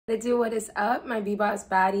What is up, my B-Boss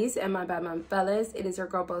Baddies and my bad mom fellas? It is your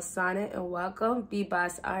girl Bosana and welcome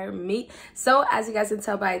BBossArmy. So as you guys can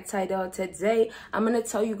tell by the title, today I'm going to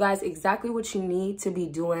tell you guys exactly what you need to be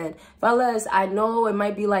doing. Fellas, I know it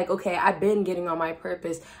might be like, okay, I've been getting on my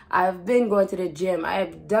purpose. I've been going to the gym.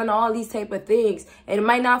 I've done all these type of things. And it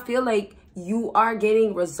might not feel like you are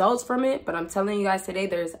getting results from it, but I'm telling you guys today,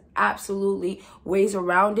 there's absolutely ways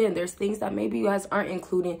around it. And there's things that maybe you guys aren't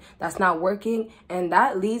including that's not working, and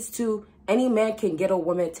that leads to any man can get a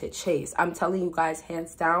woman to chase. I'm telling you guys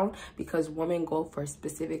hands down, because women go for a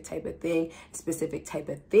specific type of thing, specific type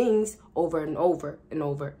of things over and over and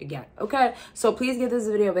over again. Okay, so please give this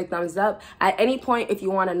video a big thumbs up. At any point, if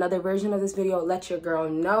you want another version of this video, let your girl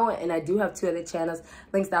know. And I do have 2 other channels,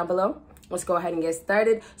 links down below. Let's go ahead and get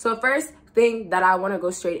started. So first thing that I want to go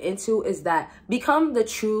straight into is that become the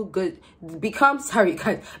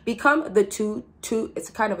it's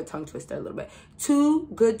kind of a tongue twister a little bit. Too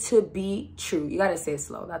good to be true. You got to say it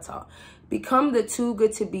slow. That's all. Become the too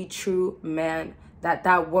good to be true man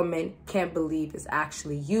that woman can't believe is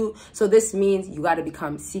actually you. So this means you got to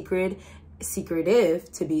become secretive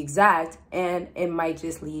to be exact, and it might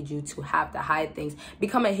just lead you to have to hide things.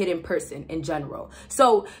 Become a hidden person in general.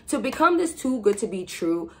 So to become this too good to be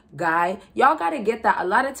true guy, y'all got to get that a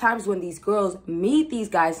lot of times when these girls meet these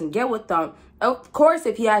guys and get with them, of course,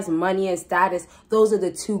 if he has money and status, those are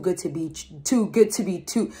the too good to be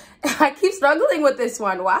true. I keep struggling with this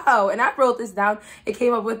one. Wow. And I wrote this down. It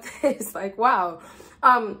came up with this, like, wow.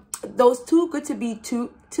 Those too good to be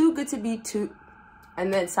true.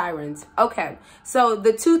 And then sirens. Okay, so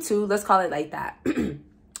the tutu, let's call it like that.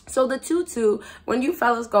 So the tutu, when you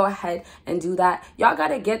fellas go ahead and do that, y'all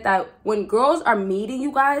gotta get that when girls are meeting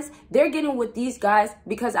you guys, they're getting with these guys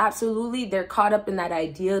because absolutely they're caught up in that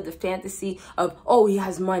idea, the fantasy of, oh, he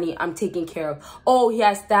has money, I'm taken care of. Oh, he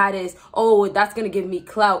has status. Oh, that's gonna give me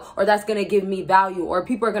clout, or that's gonna give me value, or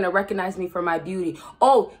people are gonna recognize me for my beauty.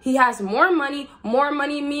 Oh, he has more money. More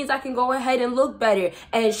money means I can go ahead and look better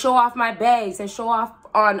and show off my bags and show off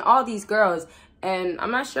on all these girls. And I'm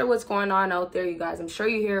not sure what's going on out there, you guys. I'm sure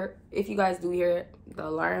you hear, if you guys do hear the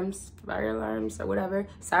alarms, fire alarms or whatever,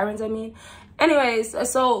 sirens, I mean. Anyways,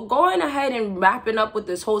 so going ahead and wrapping up with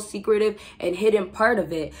this whole secretive and hidden part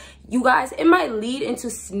of it, you guys, it might lead into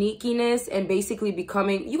sneakiness and basically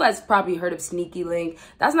becoming, you guys probably heard of sneaky link.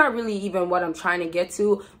 That's not really even what I'm trying to get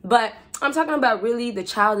to, but I'm talking about really the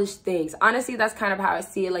childish things. Honestly, that's kind of how I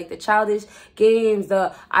see it, like the childish games,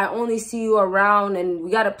 the I only see you around and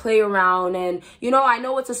we got to play around. And, you know, I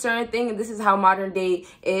know it's a certain thing and this is how modern day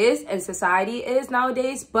is and society is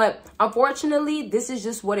nowadays. But unfortunately, this is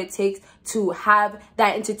just what it takes to have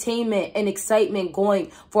that entertainment and excitement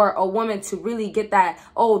going for a woman to really get that,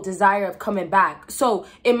 oh, desire of coming back. So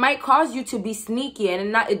it might cause you to be sneaky,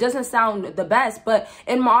 and it doesn't sound the best, but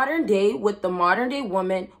in modern day, with the modern day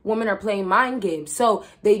women are playing mind games. So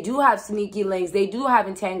they do have sneaky links, they do have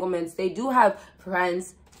entanglements, they do have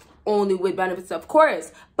friends only with benefits, of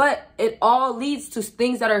course, but it all leads to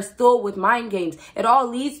things that are still with mind games. It all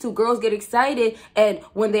leads to girls get excited, and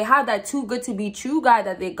when they have that too good to be true guy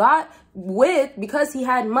that they got with because he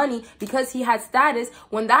had money, because he had status,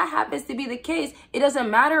 when that happens to be the case, it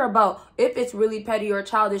doesn't matter about if it's really petty or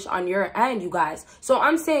childish on your end, you guys. So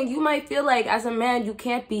I'm saying you might feel like as a man you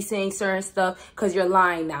can't be saying certain stuff because you're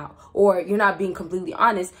lying now, or you're not being completely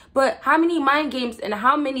honest. But how many mind games and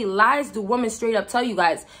how many lies do women straight up tell you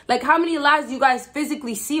guys? Like, how many lies do you guys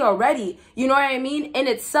physically see already? You know what I mean? In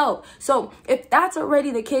itself. So if that's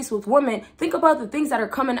already the case with women, think about the things that are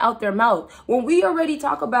coming out their mouth. When we already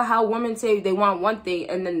talk about how women say they want one thing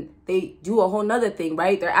and then they do a whole nother thing,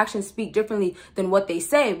 right? Their actions speak differently than what they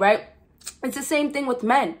say, right? It's the same thing with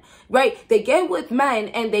men, right? They get with men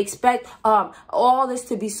and they expect all this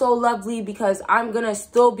to be so lovely because I'm going to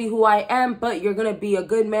still be who I am, but you're going to be a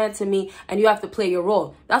good man to me and you have to play your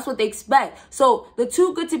role. That's what they expect. So the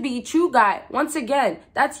too good to be true guy, once again,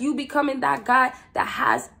 that's you becoming that guy that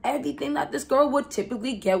has everything that this girl would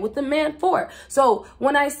typically get with a man for. So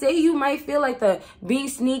when I say you might feel like the being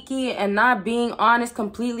sneaky and not being honest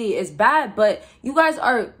completely is bad, but you guys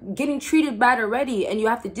are getting treated bad already and you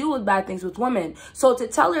have to deal with bad things with women. So to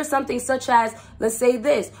tell her something such as, let's say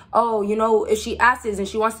this, oh, you know, if she asks and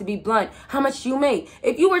she wants to be blunt, how much do you make?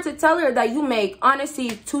 If you were to tell her that you make honestly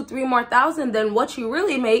 2-3 more thousand than what you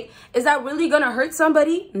really make, is that really gonna hurt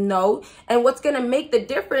somebody? No. And what's gonna make the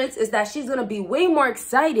difference is that she's gonna be way more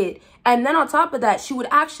excited, and then on top of that, she would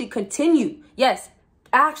actually continue. Yes,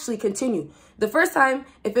 actually continue. The first time,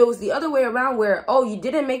 if it was the other way around where, oh, you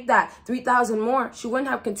didn't make that 3,000 more, she wouldn't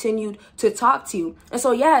have continued to talk to you. And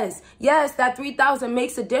so yes, that 3,000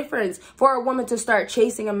 makes a difference for a woman to start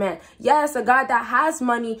chasing a man. Yes, a guy that has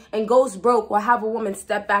money and goes broke will have a woman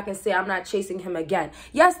step back and say, I'm not chasing him again.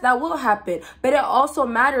 Yes, that will happen. But it also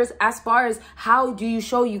matters as far as how do you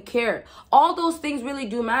show you care. All those things really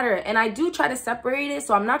do matter. And I do try to separate it.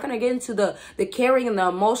 So I'm not going to get into the caring and the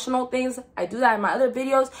emotional things. I do that in my other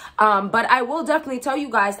videos. But I will definitely tell you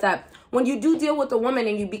guys that when you do deal with a woman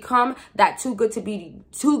and you become that too good to be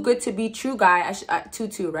true guy,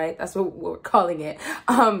 tutu, right? That's what we're calling it.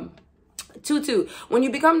 Tutu. When you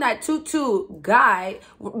become that tutu guy,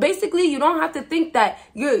 basically you don't have to think that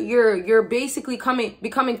you're basically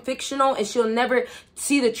becoming fictional and she'll never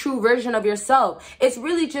see the true version of yourself. It's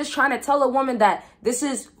really just trying to tell a woman that this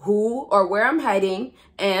is who or where I'm heading,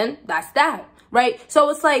 and that's that. Right? So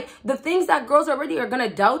it's like the things that girls already are going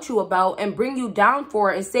to doubt you about and bring you down for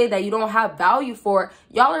and say that you don't have value for,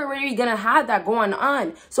 y'all are already going to have that going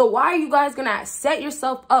on. So why are you guys going to set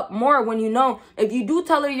yourself up more when you know if you do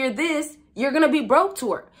tell her you're this, you're going to be broke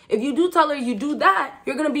to her? If you do tell her you do that,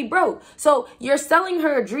 you're going to be broke. So you're selling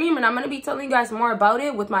her a dream, and I'm going to be telling you guys more about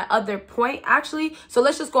it with my other point, actually. So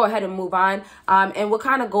let's just go ahead and move on, and we'll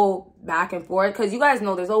kind of go back and forth because you guys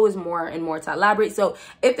know there's always more and more to elaborate. So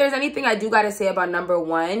if there's anything I do got to say about number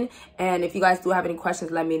one, and if you guys do have any questions,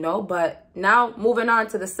 let me know. But now moving on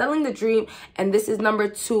to the selling the dream, and this is number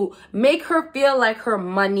two. Make her feel like her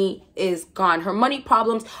money is gone. Her money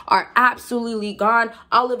problems are absolutely gone.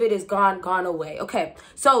 All of it is gone away. Okay,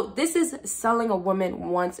 so this is selling a woman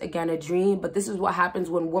once again a dream, but this is what happens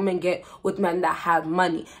when women get with men that have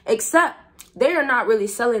money, except they are not really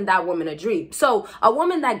selling that woman a dream. So a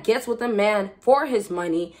woman that gets with a man for his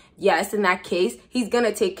money, yes, in that case, he's going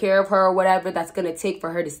to take care of her or whatever that's going to take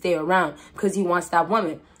for her to stay around because he wants that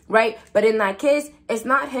woman, right? But in that case, it's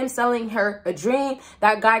not him selling her a dream.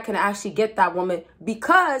 That guy can actually get that woman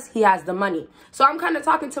because he has the money. So I'm kind of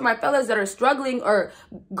talking to my fellas that are struggling, or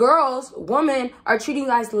girls, women are treating you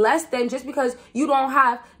guys less than just because you don't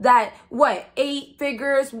have that, 8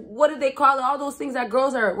 figures, what do they call it? All those things that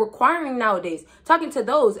girls are requiring nowadays. Talking to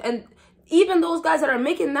those, and even those guys that are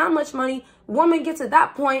making that much money, women get to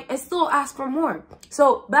that point and still ask for more.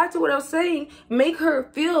 So back to what I was saying, make her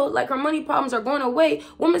feel like her money problems are going away.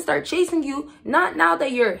 Women start chasing you, not now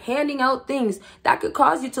that you're handing out things that could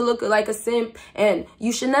cause you to look like a simp. And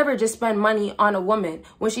you should never just spend money on a woman.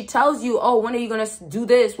 When she tells you, oh, when are you going to do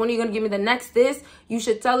this? When are you going to give me the next this? You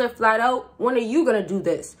should tell her flat out, when are you going to do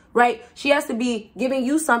this? Right? She has to be giving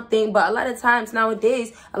you something. But a lot of times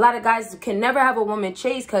nowadays, a lot of guys can never have a woman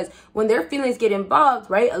chase because when their feelings get involved,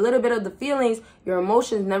 right? A little bit of the feelings, your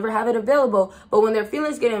emotions never have it available. But when their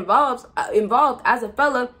feelings get involved as a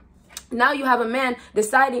fella, now you have a man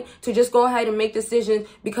deciding to just go ahead and make decisions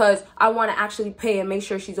because I want to actually pay and make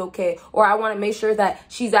sure she's okay, or I want to make sure that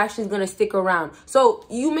she's actually going to stick around. So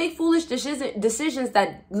you make foolish decisions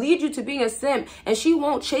that lead you to being a simp, and she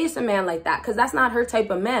won't chase a man like that because that's not her type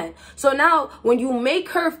of man. So now when you make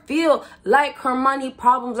her feel like her money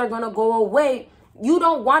problems are going to go away, you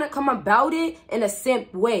don't want to come about it in a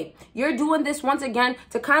simp way. You're doing this once again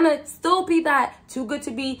to kind of still be that too good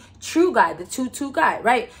to be true guy, the tutu guy,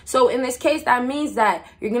 right? So in this case, that means that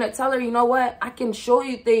you're going to tell her, you know what, I can show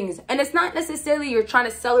you things. And it's not necessarily you're trying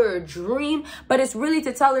to sell her a dream, but it's really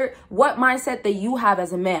to tell her what mindset that you have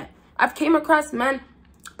as a man. I've came across men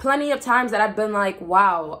plenty of times that I've been like,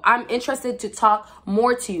 wow, I'm interested to talk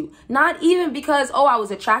more to you. Not even because, oh, I was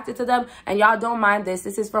attracted to them. And y'all don't mind this.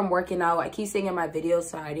 This is from working out. I keep saying in my videos,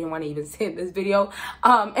 so I didn't want to even say in this video.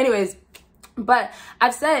 Anyways, but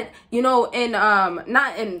I've said, you know,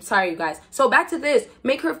 sorry, you guys. So back to this,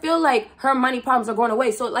 make her feel like her money problems are going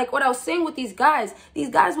away. So like what I was saying with these guys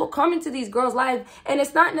will come into these girls' lives, and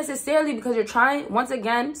it's not necessarily because you're trying, once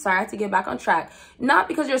again, sorry, I have to get back on track. Not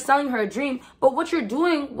because you're selling her a dream, but what you're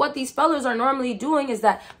doing, what these fellas are normally doing is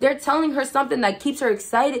that they're telling her something that keeps her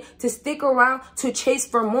excited to stick around, to chase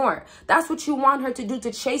for more. That's what you want her to do,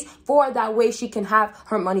 to chase for, that way she can have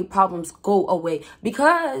her money problems go away,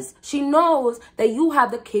 because she knows that you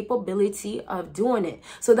have the capability of doing it.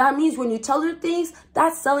 So that means when you tell her things,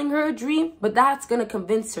 that's selling her a dream, but that's going to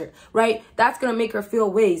convince her, right? That's going to make her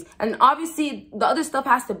feel ways. And obviously the other stuff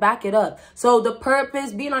has to back it up. So the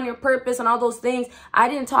purpose, being on your purpose and all those things, I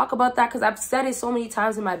didn't talk about that because I've said it so many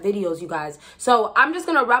times in my videos, you guys. So I'm just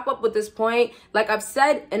going to wrap up with this point. Like I've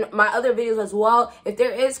said in my other videos as well, if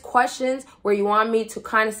there is questions where you want me to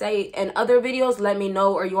kind of say in other videos, let me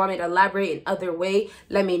know, or you want me to elaborate in other way,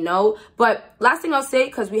 let me know. But last thing I'll say,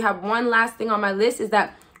 because we have one last thing on my list, is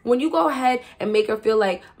that when you go ahead and make her feel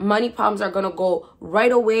like money problems are going to go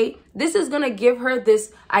right away, this is going to give her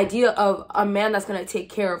this idea of a man that's going to take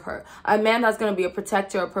care of her, a man that's going to be a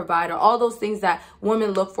protector, a provider, all those things that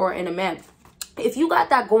women look for in a man. If you got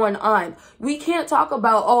that going on, we can't talk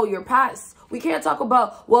about, oh, your past. We can't talk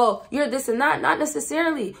about, well, you're this and that. Not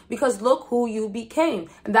necessarily, because look who you became.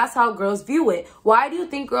 And that's how girls view it. Why do you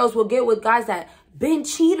think girls will get with guys that been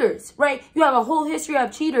cheaters, right? You have a whole history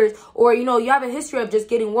of cheaters, or, you know, you have a history of just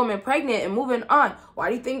getting women pregnant and moving on. Why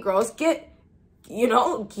do you think girls get, you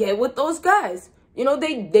know, get with those guys? You know,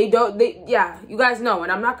 yeah, you guys know,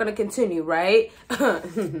 and I'm not going to continue, right?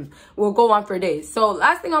 We'll go on for days. So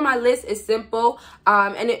last thing on my list is simple.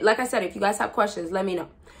 Like I said, if you guys have questions, let me know.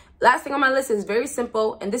 Last thing on my list is very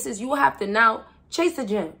simple. And this is, you have to now chase the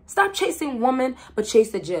gym. Stop chasing women, but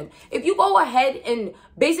chase the gym. If you go ahead and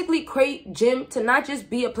basically create gym to not just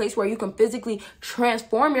be a place where you can physically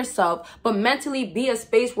transform yourself, but mentally be a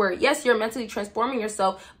space where, yes, you're mentally transforming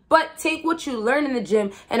yourself, but take what you learn in the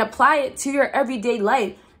gym and apply it to your everyday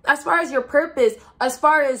life. As far as your purpose, as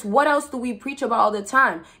far as what else do we preach about all the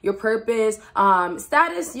time? Your purpose,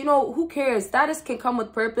 status, you know, who cares? Status can come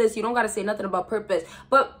with purpose. You don't got to say nothing about purpose.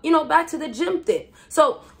 But, you know, back to the gym thing.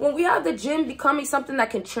 So when we have the gym becoming something that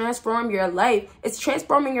can transform your life, it's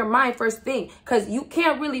transforming your mind first thing. Because you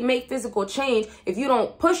can't really make physical change if you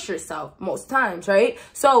don't push yourself most times, right?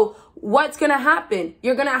 So what's going to happen?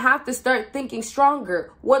 You're going to have to start thinking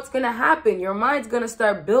stronger. What's going to happen? Your mind's going to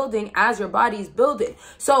start building as your body's building.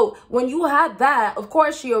 So when you have that, of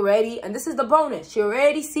course, she already, and this is the bonus, she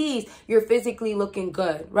already sees you're physically looking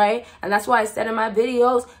good, right? And that's why I said in my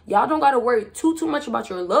videos, y'all don't got to worry too much about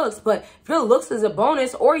your looks, but if your looks is a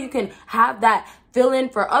bonus, or you can have that fill in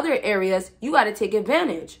for other areas, you got to take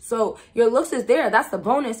advantage. So your looks is there. That's the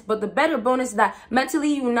bonus. But the better bonus is that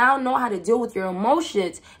mentally you now know how to deal with your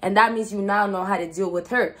emotions. And that means you now know how to deal with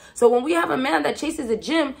her. So when we have a man that chases a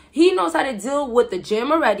gym, he knows how to deal with the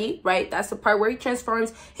gym already, right? That's the part where he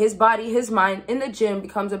transforms his body, his mind in the gym,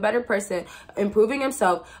 becomes a better person, improving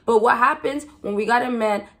himself. But what happens when we got a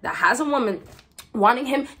man that has a woman wanting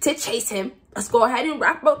him to chase him? Let's go ahead and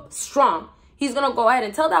wrap up strong. He's going to go ahead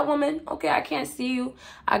and tell that woman, okay, I can't see you.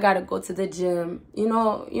 I got to go to the gym. You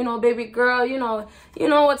know, baby girl, you know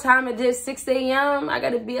what time it is, 6 a.m. I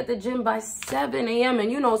got to be at the gym by 7 a.m.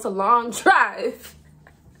 And, you know, it's a long drive.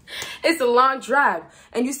 It's a long drive.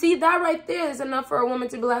 And you see, that right there is enough for a woman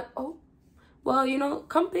to be like, oh, well, you know,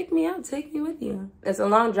 come pick me up. Take me with you. It's a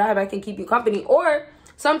long drive. I can keep you company. Or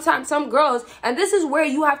sometimes some girls, and this is where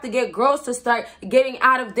you have to get girls to start getting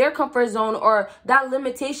out of their comfort zone, or that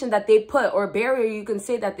limitation that they put, or barrier you can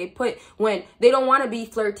say that they put when they don't want to be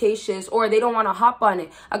flirtatious, or they don't want to hop on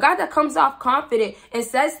it. A guy that comes off confident and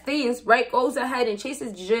says things, right, goes ahead and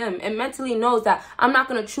chases the gym and mentally knows that I'm not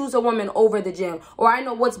going to choose a woman over the gym, or I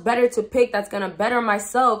know what's better to pick that's going to better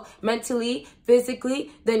myself mentally,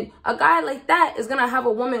 physically, then a guy like that is going to have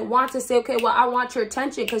a woman want to say, okay, well, I want your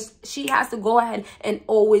attention, because she has to go ahead and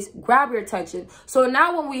always grab your attention. So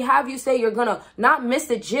now when we have you say you're going to not miss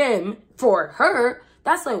the gym for her,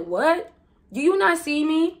 that's like, what? Do you not see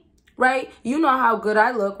me? Right? You know how good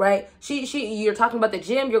I look, right? You're talking about the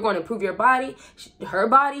gym. You're going to improve your body, her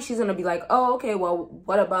body. She's going to be like, oh, okay, well,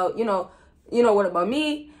 what about, what about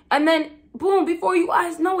me? And then boom, before you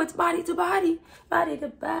guys know, it's body to body, body to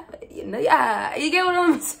body. Yeah, you get what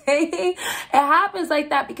I'm saying? It happens like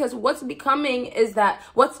that because what's becoming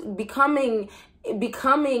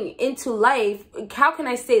into life, how can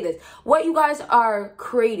I say this? What you guys are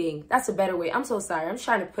creating, that's a better way. I'm so sorry. I'm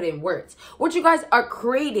trying to put in words. What you guys are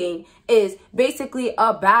creating is basically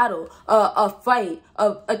a battle, a fight,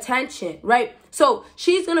 of attention, right? So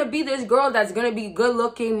she's going to be this girl that's going to be good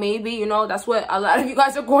looking, maybe, that's what a lot of you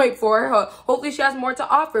guys are going for. Hopefully she has more to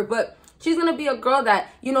offer, but she's going to be a girl that,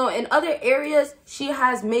 in other areas, she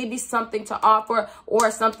has maybe something to offer or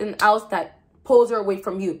something else that pulls her away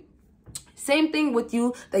from you. Same thing with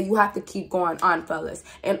you, that you have to keep going on, fellas,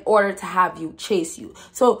 in order to have you chase you.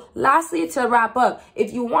 So lastly, to wrap up,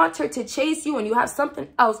 if you want her to chase you and you have something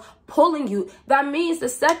else pulling you, that means the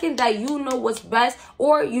second that you know what's best,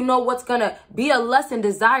 or what's gonna be a lesson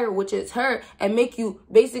desire, which is her, and make you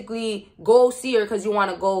basically go see her because you want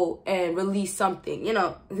to go and release something,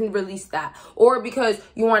 release that, or because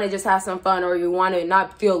you want to just have some fun, or you want to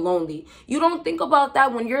not feel lonely. You don't think about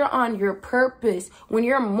that when you're on your purpose, when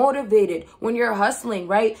you're motivated, when you're hustling,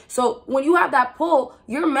 right? So when you have that pull,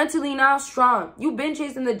 you're mentally now strong. You've been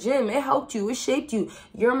chasing the gym. It helped you. It shaped you.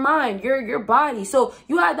 Your mind, your body. So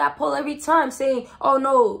you had that pull every time saying, oh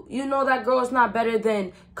no, you know that girl is not better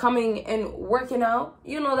than coming and working out.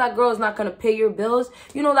 You know that girl is not going to pay your bills.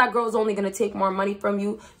 You know that girl is only going to take more money from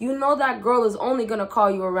you. You know that girl is only going to call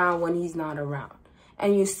you around when he's not around.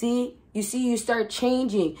 And you start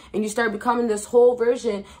changing and you start becoming this whole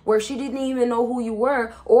version where she didn't even know who you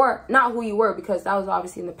were, or not who you were because that was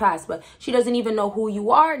obviously in the past, but she doesn't even know who you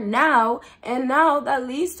are now. And now that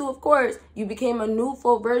leads to, of course, you became a new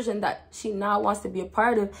full version that she now wants to be a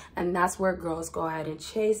part of. And that's where girls go ahead and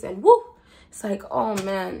chase, and whoop. It's like, oh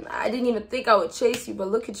man, I didn't even think I would chase you, but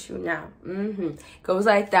look at you now. Goes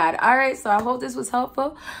like that. All right, so I hope this was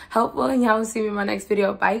helpful, and y'all will see me in my next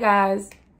video. Bye, guys.